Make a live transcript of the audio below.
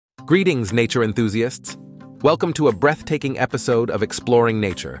Greetings, nature enthusiasts! Welcome to a breathtaking episode of Exploring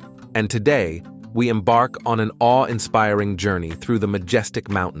Nature, and today we embark on an awe-inspiring journey through the majestic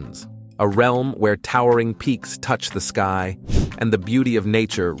mountains, a realm where towering peaks touch the sky and the beauty of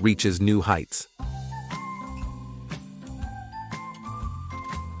nature reaches new heights.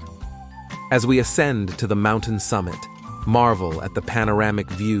 As we ascend to the mountain summit, marvel at the panoramic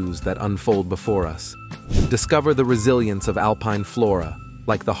views that unfold before us. Discover the resilience of alpine flora,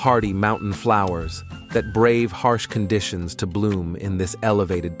 like the hardy mountain flowers that brave harsh conditions to bloom in this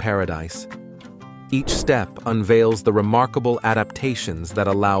elevated paradise. Each step unveils the remarkable adaptations that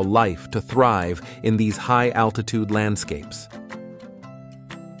allow life to thrive in these high-altitude landscapes.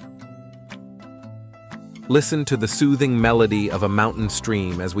 Listen to the soothing melody of a mountain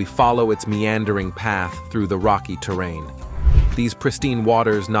stream as we follow its meandering path through the rocky terrain. These pristine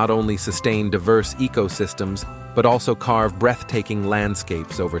waters not only sustain diverse ecosystems, but also carve breathtaking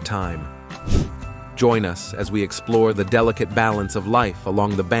landscapes over time. Join us as we explore the delicate balance of life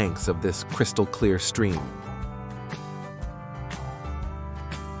along the banks of this crystal-clear stream.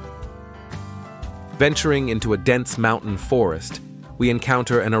 Venturing into a dense mountain forest, we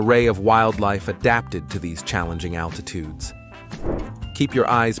encounter an array of wildlife adapted to these challenging altitudes. Keep your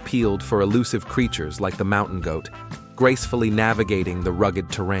eyes peeled for elusive creatures like the mountain goat, gracefully navigating the rugged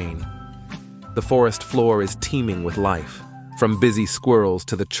terrain. The forest floor is teeming with life, from busy squirrels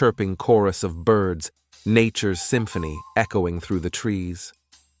to the chirping chorus of birds, nature's symphony echoing through the trees.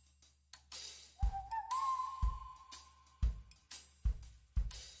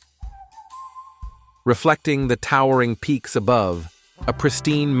 Reflecting the towering peaks above, a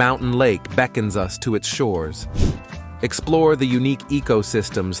pristine mountain lake beckons us to its shores. Explore the unique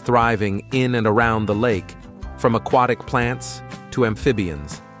ecosystems thriving in and around the lake, from aquatic plants to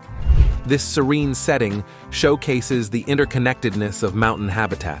amphibians. This serene setting showcases the interconnectedness of mountain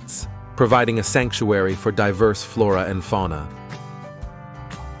habitats, providing a sanctuary for diverse flora and fauna.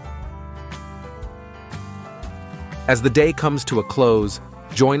 As the day comes to a close,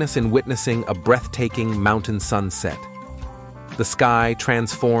 join us in witnessing a breathtaking mountain sunset. The sky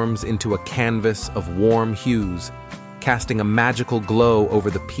transforms into a canvas of warm hues, casting a magical glow over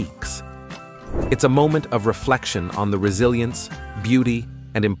the peaks. It's a moment of reflection on the resilience, beauty,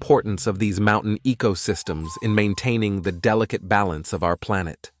 and importance of these mountain ecosystems in maintaining the delicate balance of our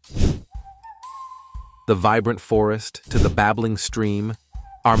planet. The vibrant forest to the babbling stream,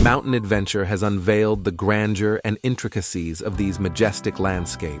 our mountain adventure has unveiled the grandeur and intricacies of these majestic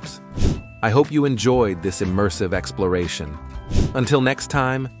landscapes. I hope you enjoyed this immersive exploration. Until next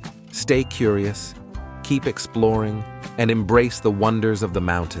time, stay curious, keep exploring, and embrace the wonders of the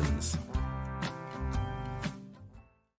mountains.